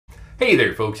Hey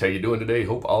there folks, how you doing today?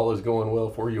 Hope all is going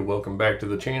well for you. Welcome back to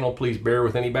the channel. Please bear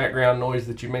with any background noise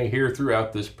that you may hear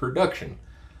throughout this production.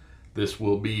 This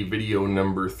will be video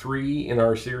number 3 in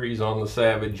our series on the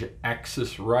Savage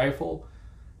Axis rifle,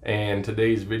 and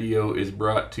today's video is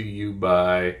brought to you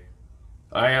by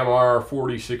IMR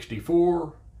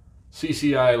 4064,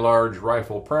 CCI large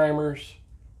rifle primers,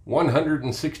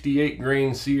 168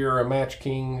 grain Sierra Match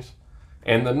Kings,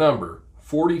 and the number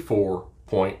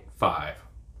 44.5.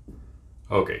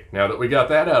 Okay, now that we got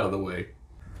that out of the way,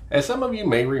 as some of you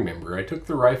may remember, I took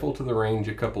the rifle to the range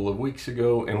a couple of weeks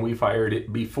ago and we fired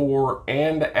it before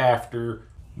and after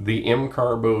the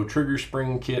M-Carbo trigger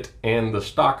spring kit and the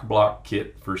stock block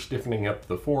kit for stiffening up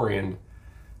the forend.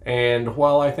 And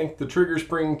while I think the trigger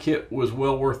spring kit was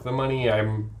well worth the money,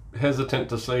 I'm hesitant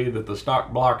to say that the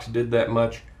stock blocks did that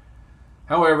much.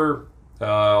 However,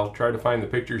 I'll try to find the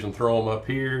pictures and throw them up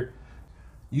here.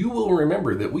 You will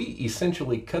remember that we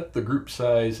essentially cut the group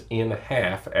size in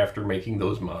half after making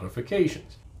those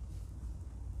modifications.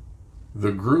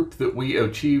 The group that we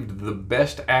achieved the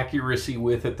best accuracy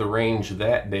with at the range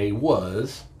that day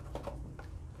was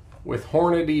with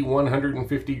Hornady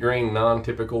 150 grain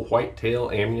non-typical whitetail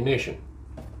ammunition.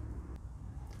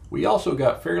 We also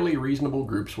got fairly reasonable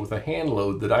groups with a hand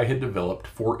load that I had developed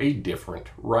for a different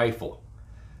rifle.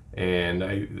 And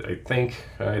I think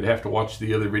I'd have to watch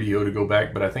the other video to go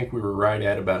back, but I think we were right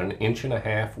at about 1.5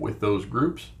 inches with those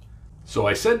groups. So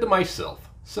I said to myself,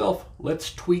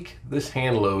 let's tweak this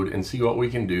hand load and see what we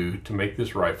can do to make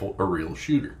this rifle a real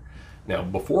shooter. Now,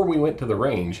 before we went to the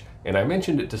range, and I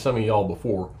mentioned it to some of y'all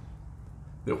before,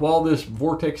 that while this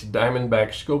Vortex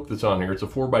Diamondback scope that's on here, it's a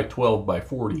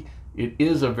 4x12x40, it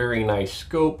is a very nice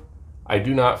scope. I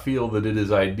do not feel that it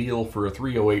is ideal for a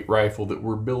 308 rifle that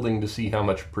we're building to see how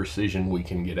much precision we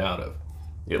can get out of.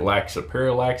 It lacks a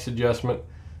parallax adjustment.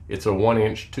 It's a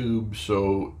 1-inch tube,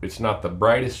 so it's not the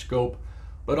brightest scope,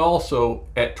 but also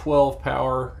at 12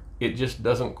 power, it just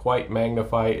doesn't quite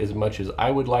magnify as much as I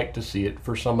would like to see it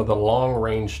for some of the long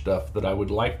range stuff that I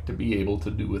would like to be able to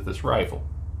do with this rifle.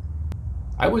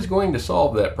 I was going to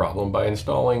solve that problem by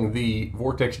installing the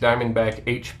Vortex Diamondback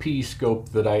HP scope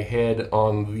that I had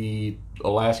on the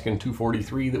Alaskan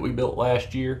 243 that we built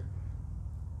last year.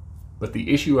 But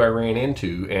the issue I ran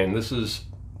into, and this is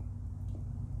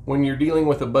when you're dealing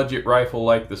with a budget rifle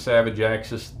like the Savage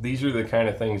Axis, these are the kind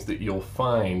of things that you'll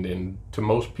find, and to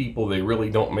most people they really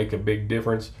don't make a big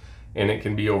difference and it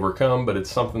can be overcome, but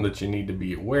it's something that you need to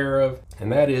be aware of,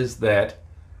 and that is that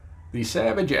the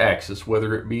Savage Axis,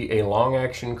 whether it be a long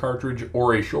action cartridge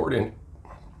or a short let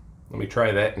me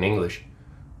try that in English.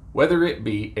 Whether it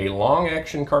be a long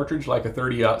action cartridge like a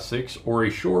 30-06 or a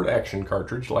short action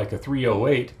cartridge like a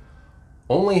 308,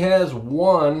 only has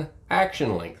one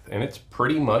action length, and it's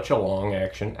pretty much a long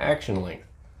action length.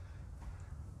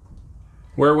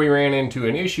 Where we ran into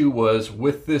an issue was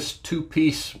with this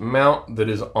 2-piece mount that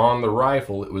is on the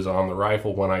rifle. It was on the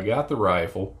rifle when I got the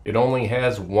rifle. It only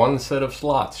has one set of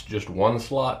slots, just one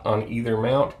slot on either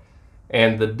mount,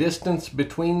 and the distance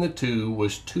between the two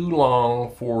was too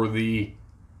long for the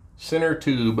center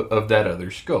tube of that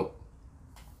other scope.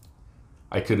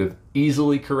 I could have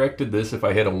easily corrected this if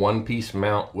I had a 1-piece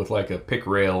mount with like a pick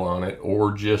rail on it,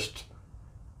 or just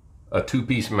a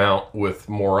 2-piece mount with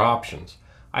more options.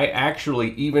 I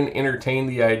actually even entertained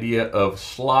the idea of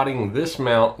slotting this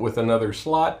mount with another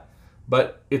slot,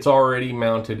 but it's already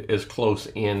mounted as close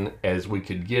in as we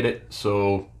could get it,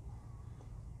 so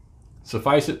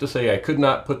suffice it to say I could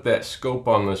not put that scope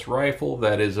on this rifle.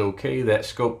 That is okay. That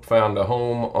scope found a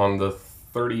home on the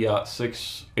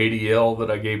 30-06 ADL that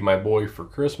I gave my boy for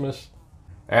Christmas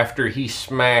after he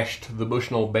smashed the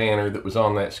Bushnell banner that was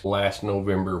on that last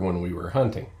November when we were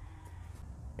hunting.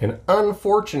 And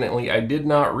unfortunately, I did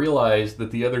not realize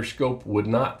that the other scope would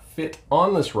not fit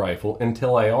on this rifle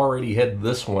until I already had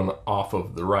this one off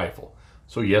of the rifle.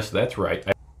 So yes, that's right.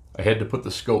 I had to put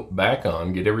the scope back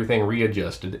on, get everything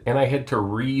readjusted, and I had to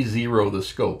re-zero the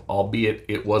scope, albeit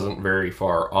it wasn't very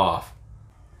far off.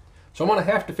 So I'm going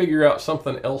to have to figure out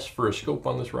something else for a scope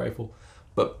on this rifle.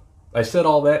 But I said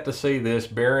all that to say this: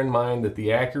 bear in mind that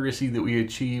the accuracy that we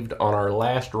achieved on our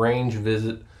last range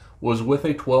visit was with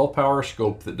a 12 power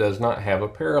scope that does not have a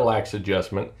parallax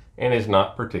adjustment and is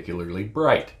not particularly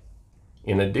bright.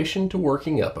 In addition to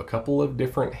working up a couple of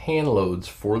different hand loads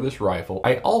for this rifle,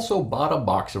 I also bought a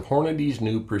box of Hornady's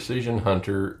new Precision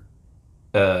Hunter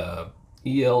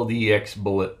ELD-X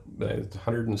bullet. It's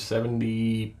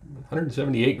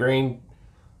 178 grain.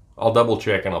 I'll double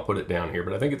check and I'll put it down here,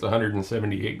 but I think it's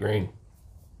 178 grain.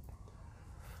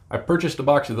 I purchased a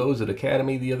box of those at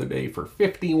Academy the other day for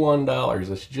 $51.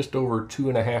 That's just over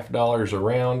 $2.50 a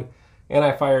round, and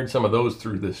I fired some of those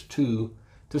through this too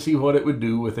to see what it would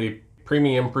do with a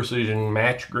premium precision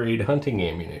match grade hunting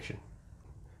ammunition.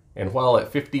 And while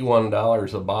at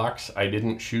 $51 a box, I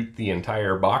didn't shoot the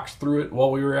entire box through it while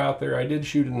we were out there, I did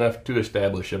shoot enough to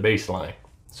establish a baseline.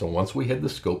 So once we had the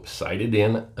scope sighted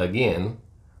in again,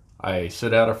 I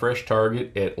set out a fresh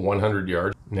target at 100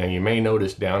 yards. Now you may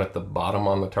notice down at the bottom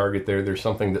on the target there's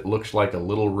something that looks like a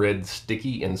little red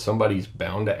sticky, and somebody's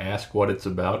bound to ask what it's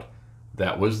about.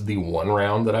 That was the one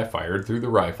round that I fired through the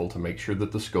rifle to make sure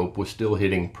that the scope was still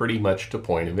hitting pretty much to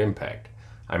point of impact.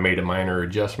 I made a minor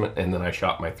adjustment and then I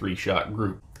shot my 3-shot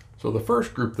group. So the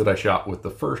first group that I shot with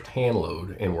the first hand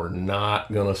load, and we're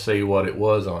not gonna say what it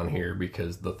was on here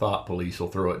because the thought police will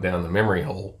throw it down the memory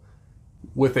hole,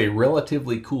 with a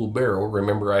relatively cool barrel.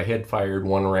 Remember, I had fired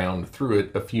one round through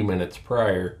it a few minutes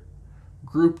prior,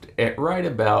 grouped at right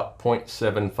about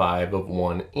 0.75 of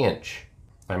 1 inch.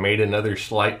 I made another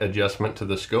slight adjustment to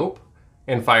the scope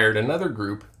and fired another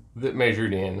group that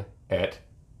measured in at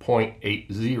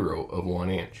 0.80 of 1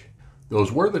 inch.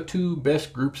 Those were the two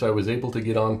best groups I was able to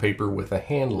get on paper with a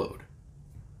hand load.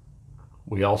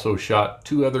 We also shot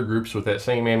 2 other groups with that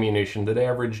same ammunition that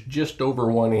averaged just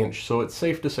over 1 inch, so it's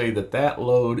safe to say that that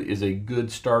load is a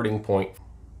good starting point.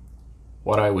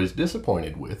 What I was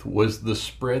disappointed with was the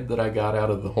spread that I got out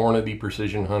of the Hornady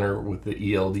Precision Hunter with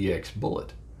the ELD-X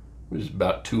bullet. It was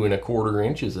about 2 1/4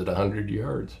 inches at 100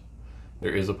 yards.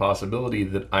 There is a possibility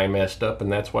that I messed up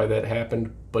and that's why that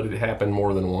happened, but it happened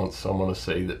more than once, so I'm going to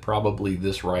say that probably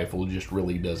this rifle just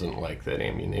really doesn't like that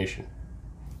ammunition.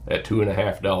 At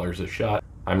 $2.50 a shot,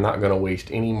 I'm not going to waste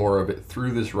any more of it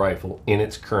through this rifle in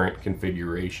its current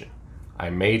configuration. I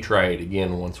may try it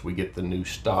again once we get the new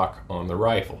stock on the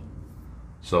rifle.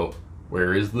 So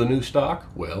where is the new stock?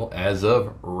 Well, as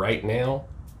of right now,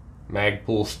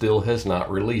 Magpul still has not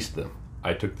released them.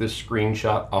 I took this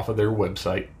screenshot off of their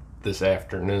website this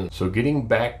afternoon. So getting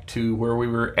back to where we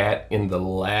were at in the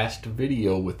last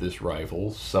video with this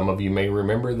rifle, some of you may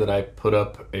remember that I put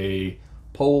up a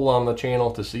poll on the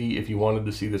channel to see if you wanted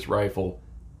to see this rifle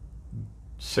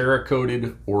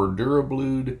Cerakoted or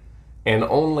Durablued, and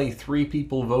only 3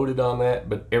 people voted on that,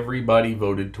 but everybody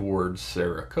voted towards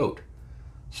Cerakote.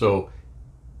 So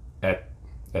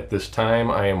at this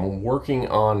time I am working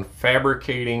on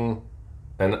fabricating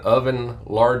an oven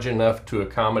large enough to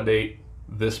accommodate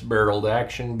this barreled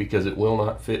action because it will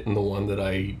not fit in the one that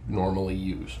I normally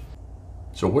use.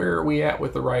 So where are we at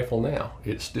with the rifle now?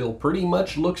 It still pretty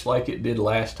much looks like it did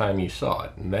last time you saw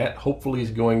it, and that hopefully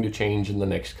is going to change in the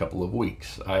next couple of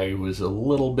weeks. I was a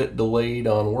little bit delayed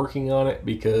on working on it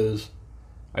because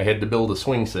I had to build a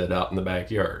swing set out in the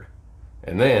backyard,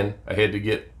 and then I had to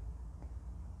get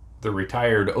the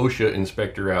retired OSHA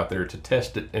inspector out there to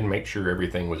test it and make sure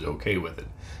everything was okay with it,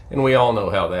 and we all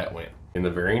know how that went. In the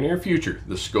very near future,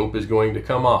 the scope is going to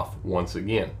come off once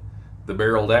again. The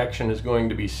barreled action is going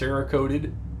to be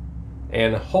Cerakoted,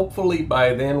 and hopefully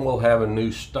by then we'll have a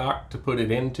new stock to put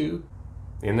it into.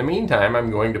 In the meantime, I'm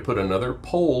going to put another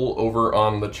poll over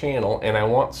on the channel, and I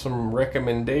want some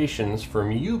recommendations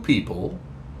from you people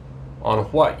on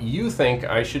what you think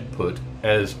I should put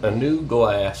as a new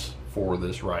glass for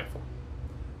this rifle.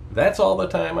 That's all the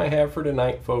time I have for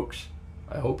tonight, folks.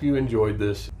 I hope you enjoyed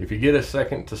this. If you get a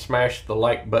second to smash the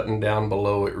like button down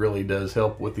below, it really does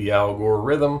help with the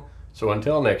algorithm. So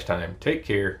until next time, take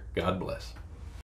care. God bless.